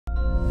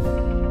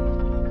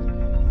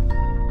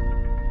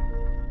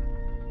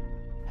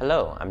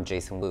Hello, I'm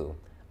Jason Wu.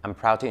 I'm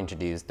proud to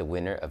introduce the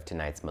winner of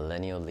tonight's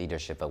Millennial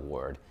Leadership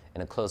Award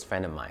and a close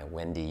friend of mine,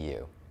 Wendy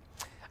Yu.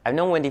 I've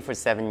known Wendy for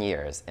 7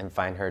 years and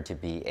find her to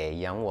be a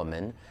young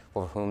woman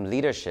for whom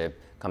leadership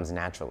comes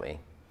naturally.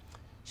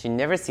 She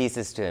never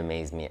ceases to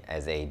amaze me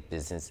as a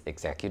business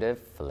executive,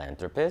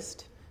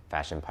 philanthropist,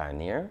 fashion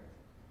pioneer,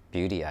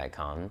 beauty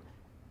icon,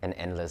 and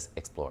endless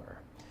explorer,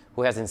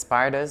 who has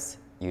inspired us,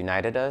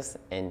 united us,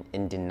 and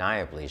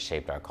undeniably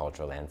shaped our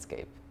cultural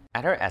landscape.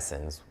 At her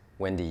essence,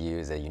 Wendy Yu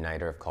is a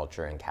uniter of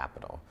culture and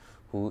capital,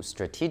 who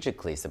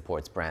strategically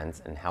supports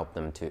brands and helps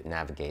them to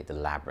navigate the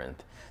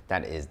labyrinth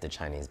that is the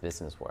Chinese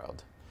business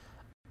world.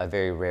 A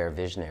very rare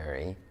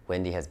visionary,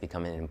 Wendy has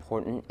become an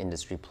important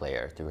industry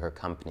player through her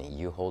company,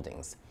 Yu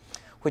Holdings,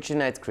 which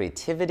unites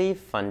creativity,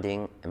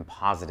 funding, and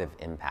positive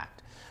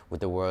impact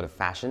with the world of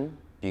fashion,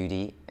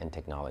 beauty, and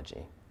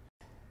technology,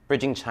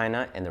 bridging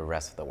China and the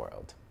rest of the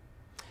world.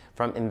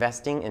 From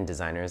investing in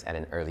designers at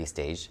an early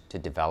stage to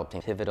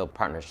developing pivotal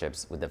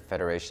partnerships with the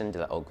Fédération de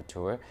la Haute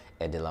Couture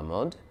et de la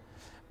Mode,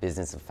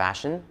 Business of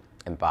Fashion,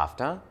 and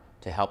BAFTA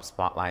to help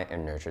spotlight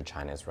and nurture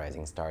China's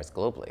rising stars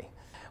globally,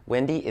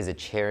 Wendy is a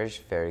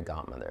cherished fairy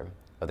godmother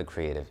of the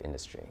creative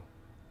industry.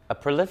 A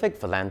prolific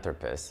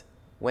philanthropist,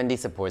 Wendy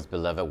supports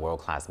beloved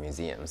world-class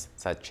museums,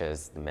 such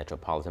as the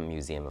Metropolitan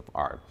Museum of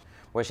Art,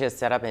 where she has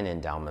set up an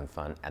endowment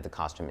fund at the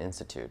Costume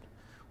Institute,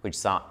 which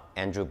saw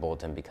Andrew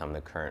Bolton become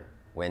the current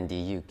Wendy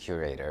Yu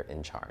curator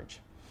in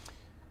charge.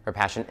 Her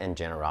passion and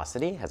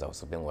generosity has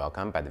also been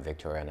welcomed by the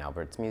Victoria and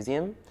Albert's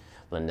Museum,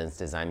 London's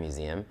Design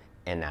Museum,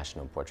 and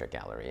National Portrait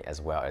Gallery,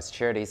 as well as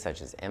charities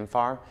such as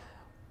MFAR,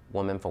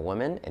 Women for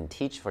Women, and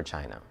Teach for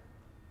China.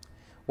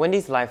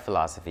 Wendy's life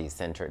philosophy is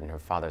centered in her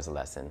father's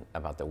lesson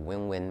about the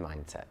win-win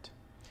mindset.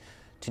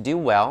 To do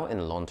well in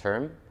the long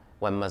term,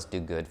 one must do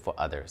good for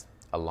others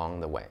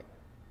along the way.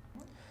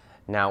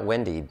 Now,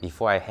 Wendy,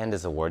 before I hand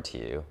this award to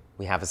you,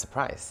 we have a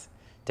surprise.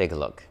 Take a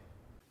look.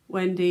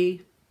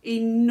 Wendy,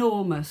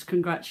 enormous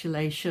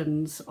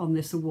congratulations on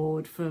this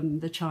award from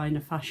the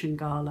China Fashion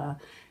Gala.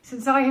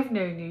 Since I have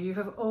known you, you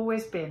have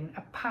always been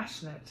a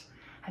passionate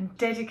and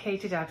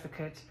dedicated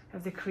advocate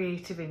of the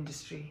creative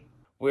industry.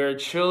 We are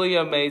truly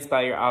amazed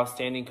by your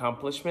outstanding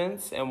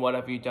accomplishments and what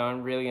have you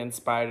done really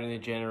inspired a new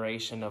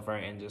generation of our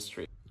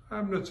industry.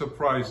 I'm not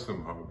surprised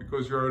somehow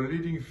because you're a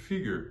leading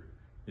figure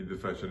in the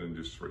fashion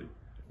industry.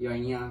 You're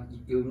in a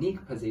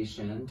unique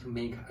position to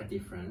make a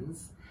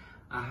difference.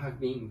 I have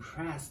been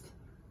impressed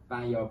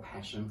by your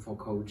passion for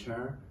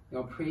culture,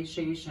 your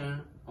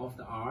appreciation of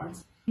the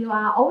arts. You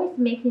are always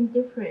making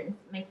difference,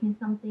 making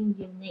something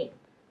unique.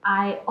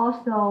 I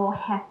also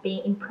have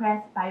been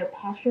impressed by your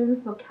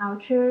passion for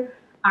culture,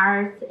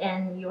 arts,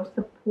 and your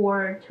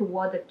support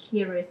toward the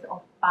careers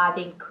of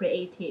budding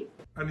creatives.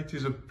 And it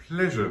is a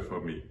pleasure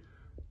for me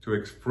to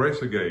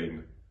express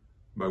again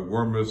my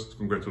warmest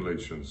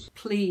congratulations.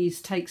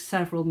 Please take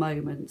several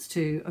moments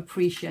to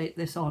appreciate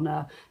this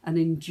honour and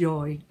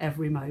enjoy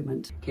every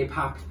moment. Keep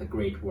up the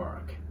great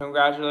work.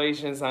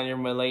 Congratulations on your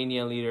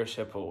Millennial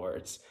Leadership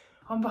Awards.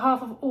 On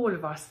behalf of all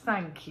of us,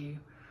 thank you.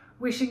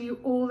 Wishing you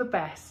all the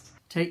best.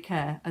 Take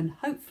care and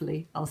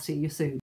hopefully I'll see you soon.